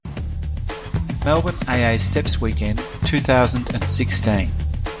Melbourne AA Steps Weekend 2016.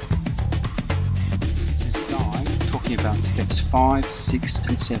 This is Di talking about steps 5, 6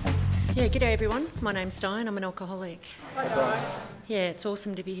 and 7. Yeah, g'day everyone. My name's Di and I'm an alcoholic. Hi, Di. Yeah, it's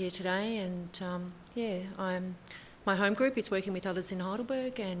awesome to be here today and my home group is working with others in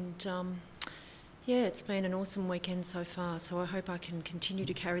Heidelberg and it's been an awesome weekend so far, so I hope I can continue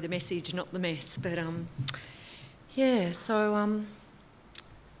to carry the message, not the mess. But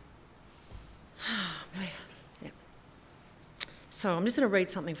So I'm just going to read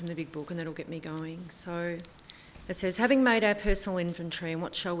something from the big book and that'll get me going. So it says, having made our personal inventory, and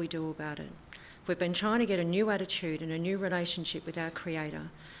what shall we do about it? We've been trying to get a new attitude and a new relationship with our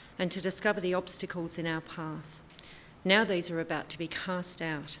Creator and to discover the obstacles in our path. Now these are about to be cast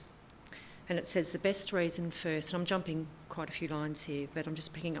out. And it says the best reason first, and I'm jumping quite a few lines here, but I'm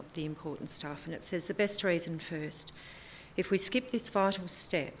just picking up the important stuff. And it says the best reason first. If we skip this vital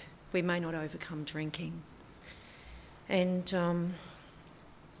step, we may not overcome drinking. And,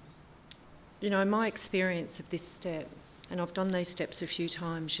 my experience of this step, and I've done these steps a few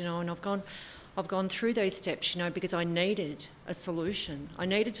times, and I've gone through these steps, because I needed a solution.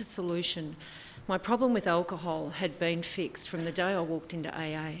 My problem with alcohol had been fixed from the day I walked into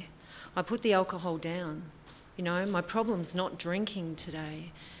AA. I put the alcohol down. My problem's not drinking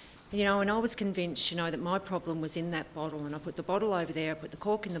today. And I was convinced, that my problem was in that bottle, and I put the bottle over there, I put the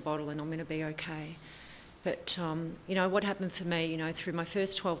cork in the bottle, and I'm going to be okay. But, what happened for me, through my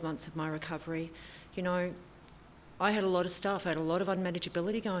first 12 months of my recovery, I had a lot of stuff. I had a lot of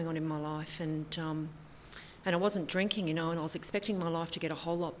unmanageability going on in my life, and I wasn't drinking, and I was expecting my life to get a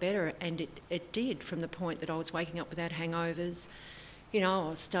whole lot better, and it did, from the point that I was waking up without hangovers. I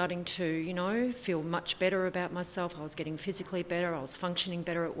was starting to, feel much better about myself. I was getting physically better. I was functioning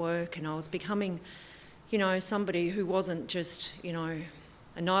better at work, and I was becoming, somebody who wasn't just,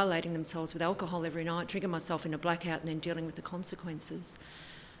 annihilating themselves with alcohol every night, drinking myself in a blackout and then dealing with the consequences.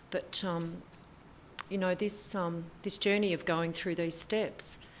 But, this journey of going through these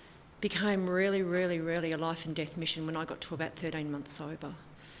steps became really, really, really a life and death mission when I got to about 13 months sober.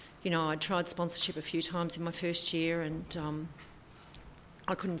 I tried sponsorship a few times in my first year and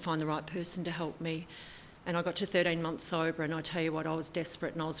I couldn't find the right person to help me. And I got to 13 months sober, and I tell you what, I was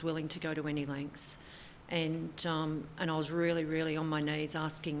desperate and I was willing to go to any lengths. And I was really, really on my knees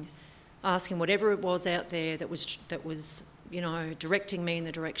asking whatever it was out there that was directing me in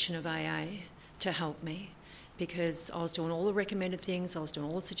the direction of AA to help me, because I was doing all the recommended things, I was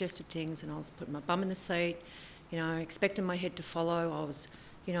doing all the suggested things, and I was putting my bum in the seat, expecting my head to follow. I was,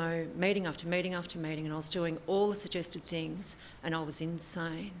 meeting after meeting after meeting, and I was doing all the suggested things, and I was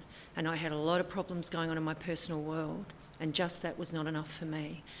insane. And I had a lot of problems going on in my personal world, and just that was not enough for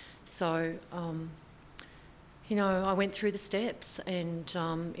me. So, I went through the steps and,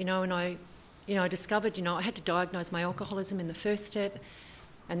 I discovered, I had to diagnose my alcoholism in the first step,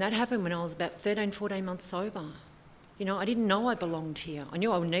 and that happened when I was about 13, 14 months sober. I didn't know I belonged here. I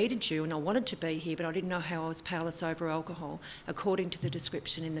knew I needed you and I wanted to be here, but I didn't know how I was powerless over alcohol, according to the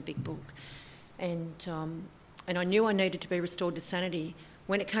description in the big book. And I knew I needed to be restored to sanity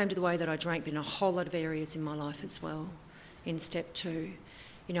when it came to the way that I drank, but in a whole lot of areas in my life as well, in step 2.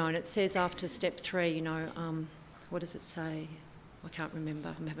 And it says after step 3, what does it say? I can't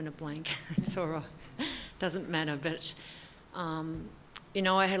remember. I'm having a blank. It's all right. Doesn't matter. But,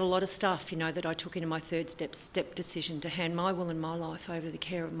 I had a lot of stuff, that I took into my third step decision to hand my will and my life over to the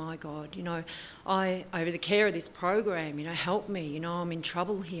care of my God. Over the care of this program, help me. I'm in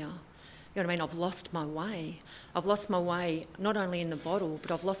trouble here. You know what I mean? I've lost my way. I've lost my way not only in the bottle,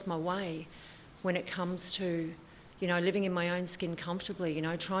 but I've lost my way when it comes to living in my own skin comfortably,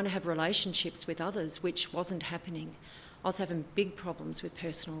 trying to have relationships with others, which wasn't happening. I was having big problems with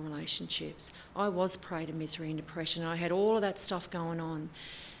personal relationships. I was prey to misery and depression. I had all of that stuff going on.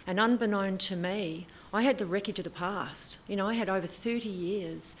 And unbeknown to me, I had the wreckage of the past. I had over 30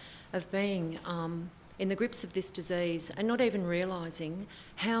 years of being in the grips of this disease and not even realising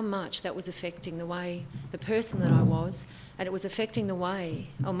how much that was affecting the person that I was, and it was affecting the way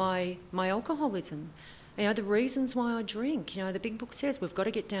of my alcoholism. The reasons why I drink. The big book says we've got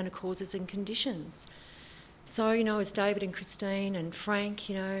to get down to causes and conditions. So, as David and Christine and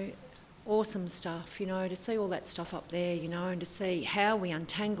Frank, awesome stuff, to see all that stuff up there, and to see how we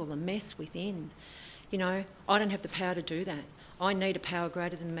untangle the mess within. I don't have the power to do that. I need a power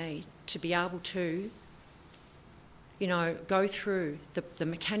greater than me to be able to, go through the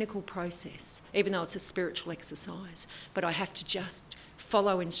mechanical process, even though it's a spiritual exercise. But I have to just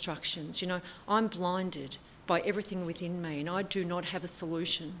follow instructions. I'm blinded by everything within me, and I do not have a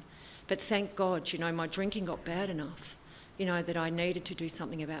solution. But thank God, my drinking got bad enough, you know, that I needed to do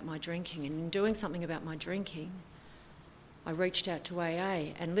something about my drinking. And in doing something about my drinking, I reached out to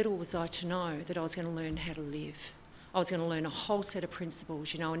AA, and little was I to know that I was going to learn how to live. I was going to learn a whole set of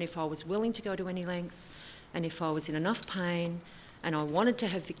principles, you know, and if I was willing to go to any lengths, and if I was in enough pain, and I wanted to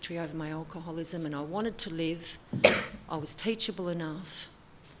have victory over my alcoholism, and I wanted to live, I was teachable enough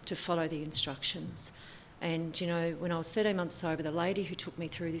to follow the instructions. And, you know, when I was 13 months sober, the lady who took me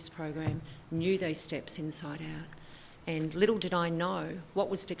through this program knew these steps inside out. And little did I know what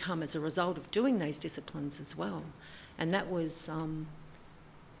was to come as a result of doing these disciplines as well. And that was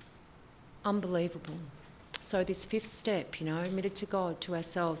unbelievable. So this fifth step, you know, admitted to God, to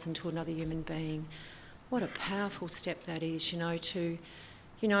ourselves and to another human being, what a powerful step that is, you know, to,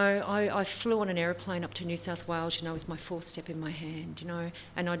 you know, I flew on an aeroplane up to New South Wales, you know, with my fourth step in my hand, you know,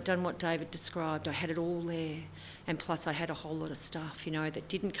 and I'd done what David described. I had it all there. And plus I had a whole lot of stuff, you know, that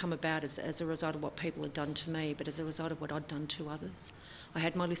didn't come about as a result of what people had done to me, but as a result of what I'd done to others. I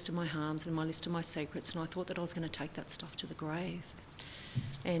had my list of my harms and my list of my secrets, and I thought that I was going to take that stuff to the grave.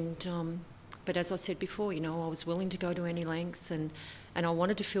 And but as I said before, you know, I was willing to go to any lengths, and I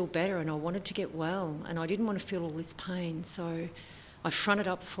wanted to feel better, and I wanted to get well, and I didn't want to feel all this pain, so I fronted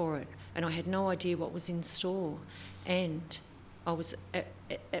up for it, and I had no idea what was in store. And I was,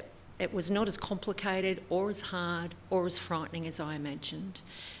 it was not as complicated or as hard or as frightening as I imagined.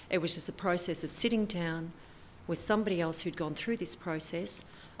 It was just a process of sitting down with somebody else who'd gone through this process.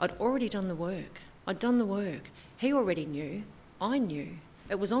 I'd already done the work. I'd done the work. He already knew. I knew.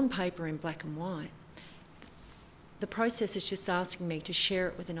 It was on paper in black and white. The process is just asking me to share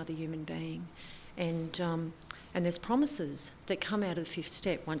it with another human being. And there's promises that come out of the fifth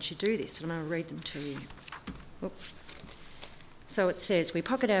step once you do this. And I'm going to read them to you. Oops. So it says, we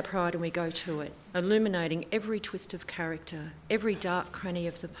pocket our pride and we go to it, illuminating every twist of character, every dark cranny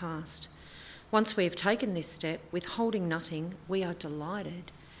of the past. Once we have taken this step, withholding nothing, we are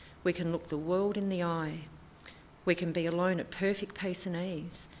delighted. We can look the world in the eye. We can be alone at perfect peace and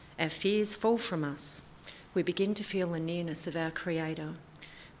ease. Our fears fall from us. We begin to feel the nearness of our Creator.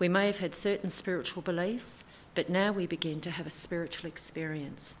 We may have had certain spiritual beliefs, but now we begin to have a spiritual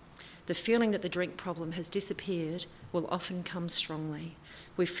experience. The feeling that the drink problem has disappeared will often come strongly.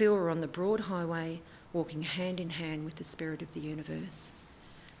 We feel we're on the broad highway, walking hand in hand with the spirit of the universe.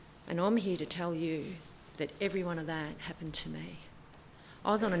 And I'm here to tell you that every one of that happened to me.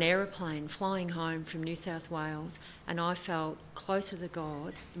 I was on an aeroplane flying home from New South Wales, and I felt closer to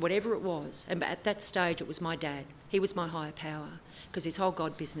God, whatever it was. And at that stage, it was my dad. He was my higher power, because his whole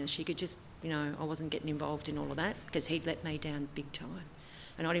God business, you could just, you know, I wasn't getting involved in all of that, because he'd let me down big time.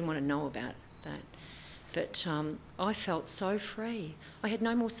 And I didn't want to know about that. But I felt so free. I had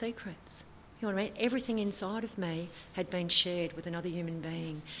no more secrets. You know what I mean? Everything inside of me had been shared with another human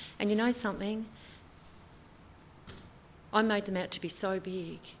being. And you know something? I made them out to be so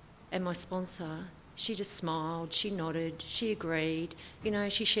big. And my sponsor, she just smiled, she nodded, she agreed. You know,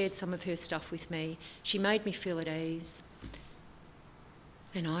 she shared some of her stuff with me. She made me feel at ease.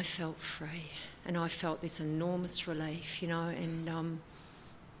 And I felt free. And I felt this enormous relief, you know, and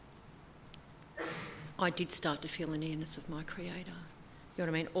I did start to feel the nearness of my Creator. You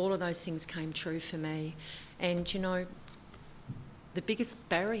know what I mean? All of those things came true for me. And, you know, the biggest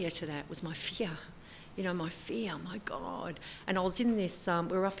barrier to that was my fear. You know, my fear, my God. And I was in this,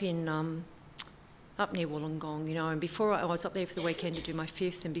 we were up in, up near Wollongong, you know, and before I was up there for the weekend to do my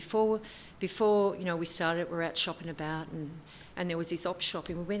fifth, and before you know, we started, we were out shopping about, and there was this op shop,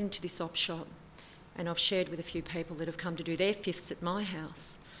 and we went into this op shop, and I've shared with a few people that have come to do their fifths at my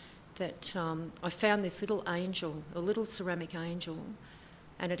house, that I found this little angel, a little ceramic angel,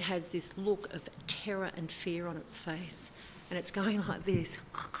 and it has this look of terror and fear on its face, and it's going like this.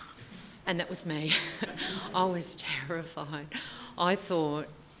 And that was me. I was terrified. I thought,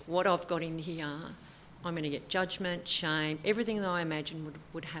 what I've got in here, I'm going to get judgment, shame, everything that I imagined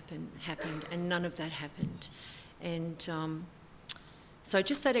would happen, happened, and none of that happened. And so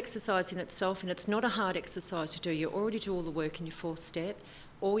just that exercise in itself, and it's not a hard exercise to do. You already do all the work in your fourth step.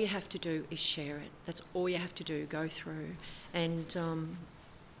 All you have to do is share it. That's all you have to do, go through. And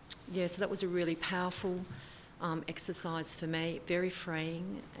yeah, so that was a really powerful exercise for me, very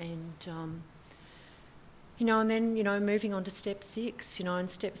freeing. And you know, and then, you know, moving on to step 6, you know, in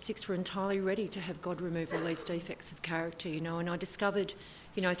step 6 we're entirely ready to have God remove all these defects of character, you know, and I discovered,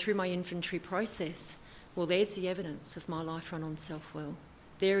 you know, through my inventory process, well, there's the evidence of my life run on self-will.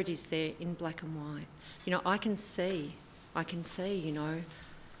 There it is there in black and white. You know, I can see, you know,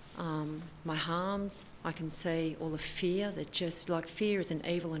 my harms. I can see all the fear that just, like, fear is an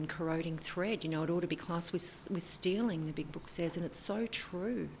evil and corroding thread. You know, it ought to be classed with stealing, the big book says, and it's so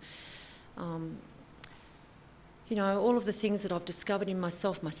true. you know, all of the things that I've discovered in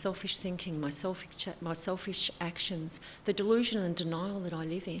myself, my selfish thinking, my selfish actions, the delusion and denial that I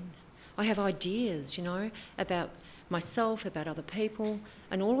live in. I have ideas, you know, about myself, about other people,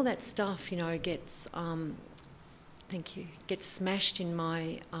 and all of that stuff, you know, gets smashed in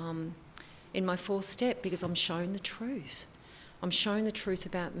my fourth step because I'm shown the truth. I'm shown the truth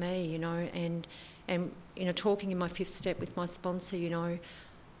about me, you know, and you know, talking in my fifth step with my sponsor, you know,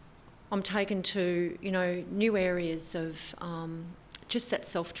 I'm taken to, you know, new areas of just that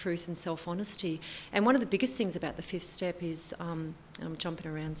self-truth and self-honesty. And one of the biggest things about the fifth step is, I'm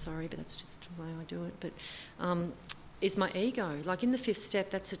jumping around, sorry, but that's just the way I do it, but is my ego. Like in the fifth step,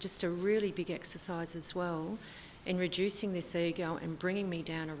 that's just a really big exercise as well in reducing this ego and bringing me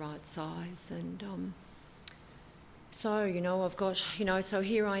down a right size. And so, you know, I've got, you know, so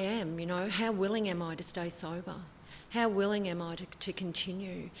here I am, you know, how willing am I to stay sober? How willing am I to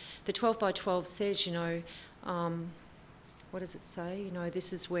continue? The 12 by 12 says, you know, what does it say? You know,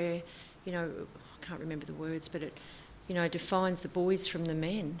 this is where, you know, I can't remember the words, but it, you know, defines the boys from the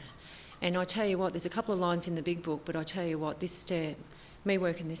men. And I tell you what, there's a couple of lines in the big book, but I tell you what, this step, me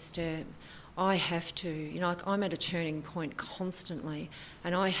working this step, I have to, you know, like I'm at a turning point constantly,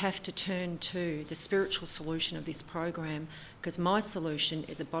 and I have to turn to the spiritual solution of this program, because my solution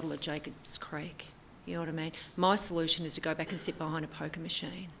is a bottle of Jacob's Creek. You know what I mean? My solution is to go back and sit behind a poker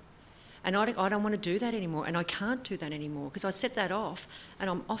machine. And I don't want to do that anymore, and I can't do that anymore, because I set that off and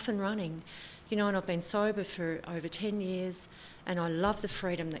I'm off and running. You know, and I've been sober for over 10 years, and I love the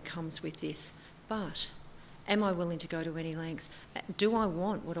freedom that comes with this. But am I willing to go to any lengths? Do I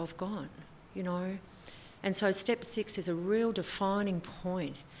want what I've got? You know? And so step 6 is a real defining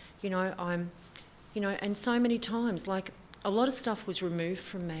point. You know, and so many times, like, a lot of stuff was removed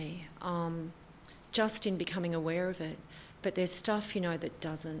from me just in becoming aware of it. But there's stuff, you know, that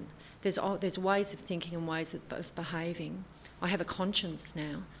doesn't. There's ways of thinking and ways of behaving. I have a conscience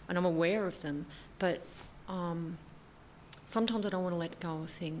now, and I'm aware of them, but sometimes I don't want to let go of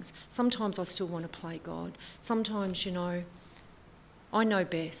things. Sometimes I still want to play God. Sometimes, you know, I know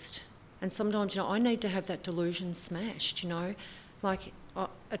best, and sometimes, you know, I need to have that delusion smashed, you know. Like,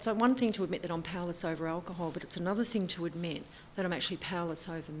 it's one thing to admit that I'm powerless over alcohol, but it's another thing to admit that I'm actually powerless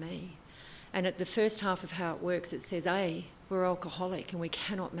over me. And at the first half of how it works, it says, A, we're alcoholic and we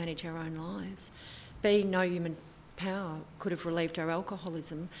cannot manage our own lives. B, no human power could have relieved our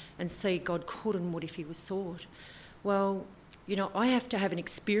alcoholism. And C, God could and would if he was sought. Well, you know, I have to have an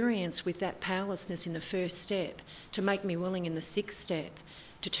experience with that powerlessness in the first step to make me willing in the sixth step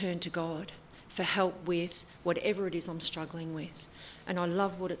to turn to God for help with whatever it is I'm struggling with. And I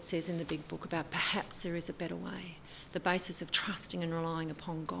love what it says in the big book about perhaps there is a better way. The basis of trusting and relying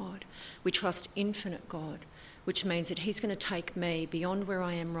upon God. We trust infinite God, which means that he's going to take me beyond where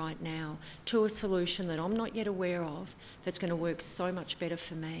I am right now to a solution that I'm not yet aware of that's going to work so much better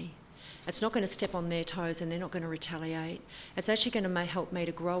for me. It's not going to step on their toes and they're not going to retaliate. It's actually going to help me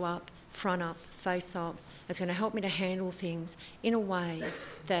to grow up, front up, face up. It's going to help me to handle things in a way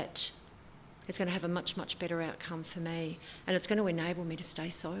that is going to have a much, much better outcome for me, and it's going to enable me to stay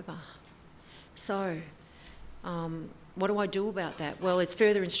sober. So, what do I do about that? Well, there's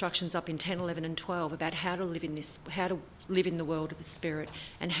further instructions up in 10, 11 and 12 about how to live in the world of the Spirit,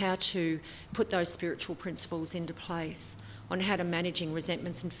 and how to put those spiritual principles into place, on how to managing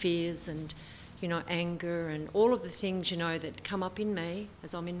resentments and fears and, you know, anger and all of the things, you know, that come up in me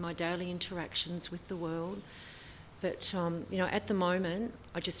as I'm in my daily interactions with the world. But, you know, at the moment,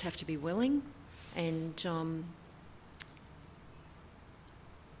 I just have to be willing and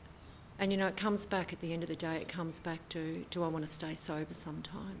you know, it comes back at the end of the day, it comes back to, do I want to stay sober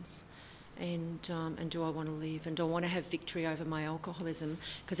sometimes? And do I want to live? And do I want to have victory over my alcoholism?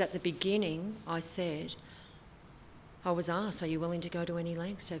 Because at the beginning, I was asked, are you willing to go to any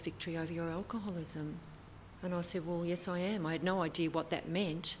lengths to have victory over your alcoholism? And I said, well, yes, I am. I had no idea what that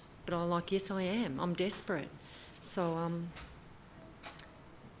meant, but I'm like, yes, I am. I'm desperate. So,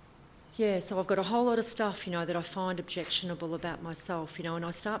 so I've got a whole lot of stuff, you know, that I find objectionable about myself, you know, and I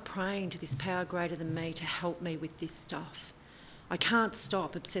start praying to this power greater than me to help me with this stuff. I can't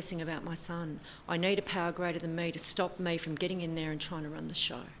stop obsessing about my son. I need a power greater than me to stop me from getting in there and trying to run the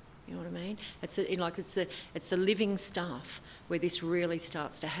show. You know what I mean? It's the living stuff where this really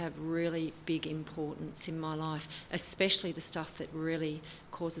starts to have really big importance in my life, especially the stuff that really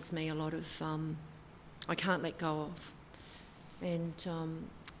causes me a lot of I can't let go of. And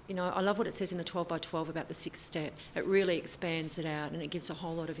you know, I love what it says in the 12 by 12 about the sixth step. It really expands it out, and it gives a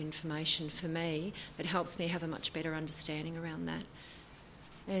whole lot of information for me that helps me have a much better understanding around that.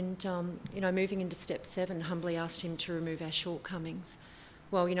 And, you know, moving into step 7, humbly asked him to remove our shortcomings.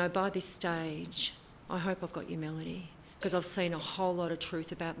 Well, you know, by this stage, I hope I've got humility, because I've seen a whole lot of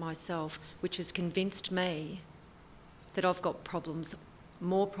truth about myself, which has convinced me that I've got problems,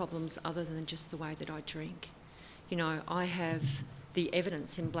 more problems other than just the way that I drink. You know, I have the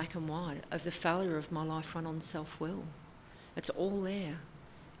evidence in black and white of the failure of my life run on self-will. It's all there.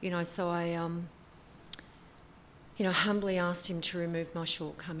 You know, so I, humbly asked him to remove my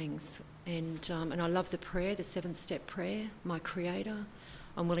shortcomings. And I love the prayer, the 7-step prayer, my Creator.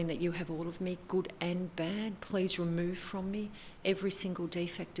 I'm willing that you have all of me, good and bad. Please remove from me every single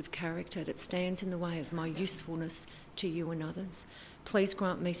defect of character that stands in the way of my usefulness to you and others. Please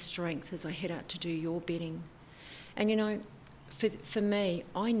grant me strength as I head out to do your bidding. And you know, for me,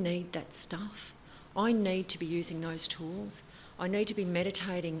 I need that stuff. I need to be using those tools. I need to be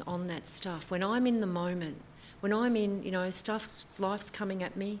meditating on that stuff. When I'm in the moment, when I'm in, you know, life's coming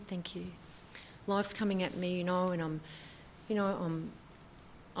at me, thank you. Life's coming at me, you know, and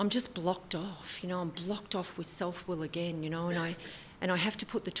I'm just blocked off, you know, I'm blocked off with self-will again, you know, and I have to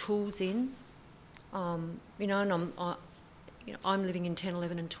put the tools in, you know, and I'm living in 10,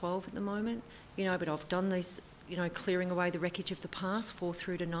 11 and 12 at the moment, you know, but I've done these, you know, clearing away the wreckage of the past, 4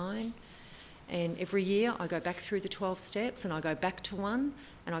 through to 9, and every year I go back through the 12 steps and I go back to 1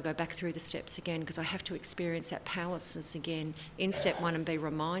 and I go back through the steps again, because I have to experience that powerlessness again in step 1 and be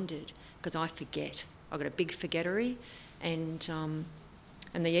reminded, because I forget. I've got a big forgettery, and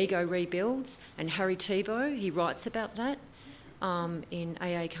the ego rebuilds. And Harry Tiebout, he writes about that in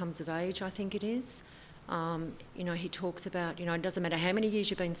AA Comes of Age, I think it is. You know, he talks about, you know, it doesn't matter how many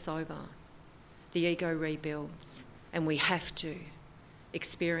years you've been sober, the ego rebuilds, and we have to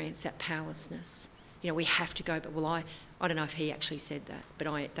experience that powerlessness. You know, we have to go, but well, I don't know if he actually said that,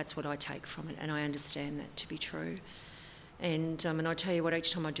 but that's what I take from it, and I understand that to be true. And I tell you what,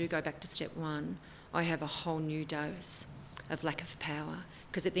 each time I do go back to step 1, I have a whole new dose of lack of power,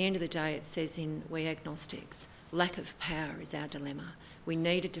 because at the end of the day it says in We Agnostics, lack of power is our dilemma. We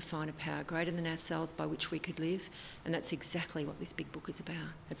needed to find a power greater than ourselves by which we could live, and that's exactly what this big book is about.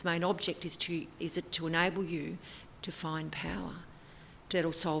 Its main object is to enable you to find power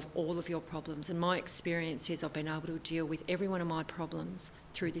that'll solve all of your problems. And my experience is I've been able to deal with every one of my problems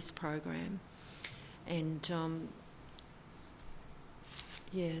through this program. And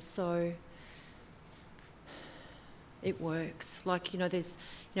so it works. Like, you know, if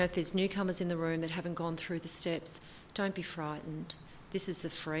there's newcomers in the room that haven't gone through the steps, don't be frightened. This is the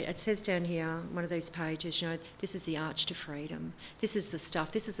free. It says down here, one of these pages, you know, this is the arch to freedom. This is the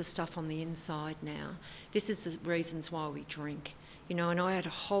stuff on the inside now. This is the reasons why we drink. You know, and I had a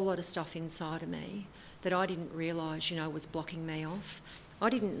whole lot of stuff inside of me that I didn't realise, you know, was blocking me off. I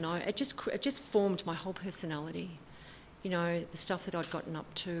didn't know. It just formed my whole personality. You know, the stuff that I'd gotten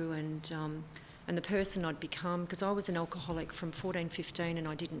up to, and the person I'd become, because I was an alcoholic from 14, 15, and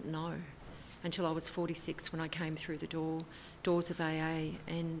I didn't know until I was 46 when I came through the doors of AA.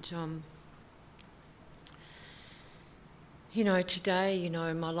 And you know, today, you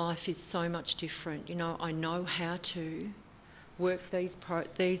know, my life is so much different. You know, I know how to work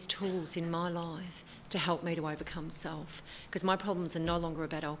these tools in my life to help me to overcome self, because my problems are no longer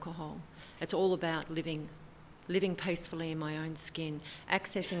about alcohol. It's all about living peacefully in my own skin,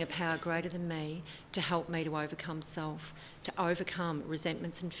 accessing a power greater than me to help me to overcome self, to overcome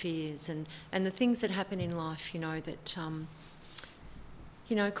resentments and fears and the things that happen in life, you know, that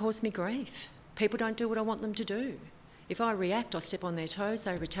cause me grief. People don't do what I want them to do. If I react, I step on their toes,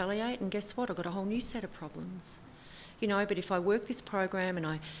 they retaliate, and guess what? I've got a whole new set of problems. You know, but if I work this program, and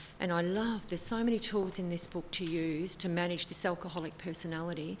I love, there's so many tools in this book to use to manage this alcoholic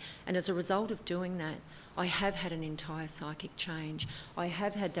personality, and as a result of doing that, I have had an entire psychic change. I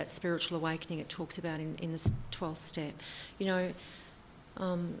have had that spiritual awakening it talks about in the 12th step. You know,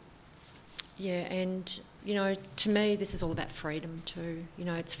 and, you know, to me this is all about freedom too. You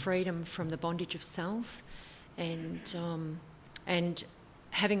know, it's freedom from the bondage of self, and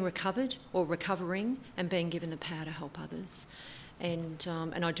having recovered or recovering and being given the power to help others. And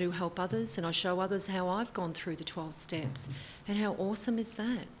I do help others, and I show others how I've gone through the 12 steps. And how awesome is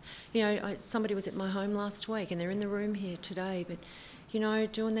that? You know, somebody was at my home last week, and they're in the room here today, but, you know,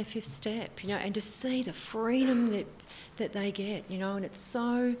 doing their 5th step, you know, and to see the freedom that they get, you know, and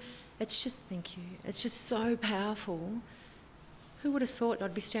thank you, it's just so powerful. Who would have thought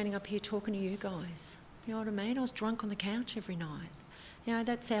I'd be standing up here talking to you guys? You know what I mean? I was drunk on the couch every night. You know,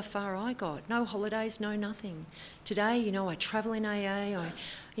 that's how far I got. No holidays, no nothing. Today, you know, I travel in AA,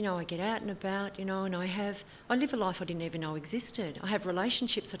 I get out and about, you know, and I live a life I didn't even know existed. I have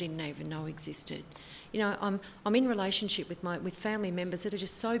relationships I didn't even know existed. You know, I'm in relationship with family members that are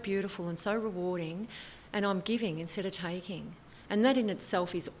just so beautiful and so rewarding, and I'm giving instead of taking. And that in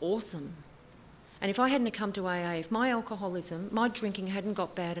itself is awesome. And if I hadn't have come to AA, if my alcoholism, my drinking hadn't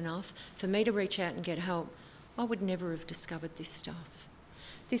got bad enough for me to reach out and get help, I would never have discovered this stuff.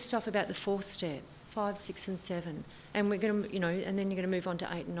 This stuff about the 4-step, 5, 6 and 7. And we're going to, and then you're going to move on to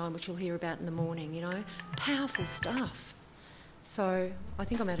 8 and 9, which you'll hear about in the morning, Powerful stuff. So I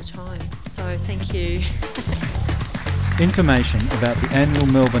think I'm out of time. So thank you. Information about the annual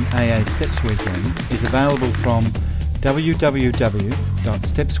Melbourne AA Steps Weekend is available from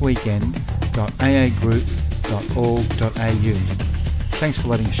www.stepsweekend.aagroup.org.au. Thanks for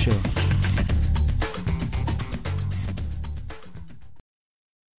letting us share.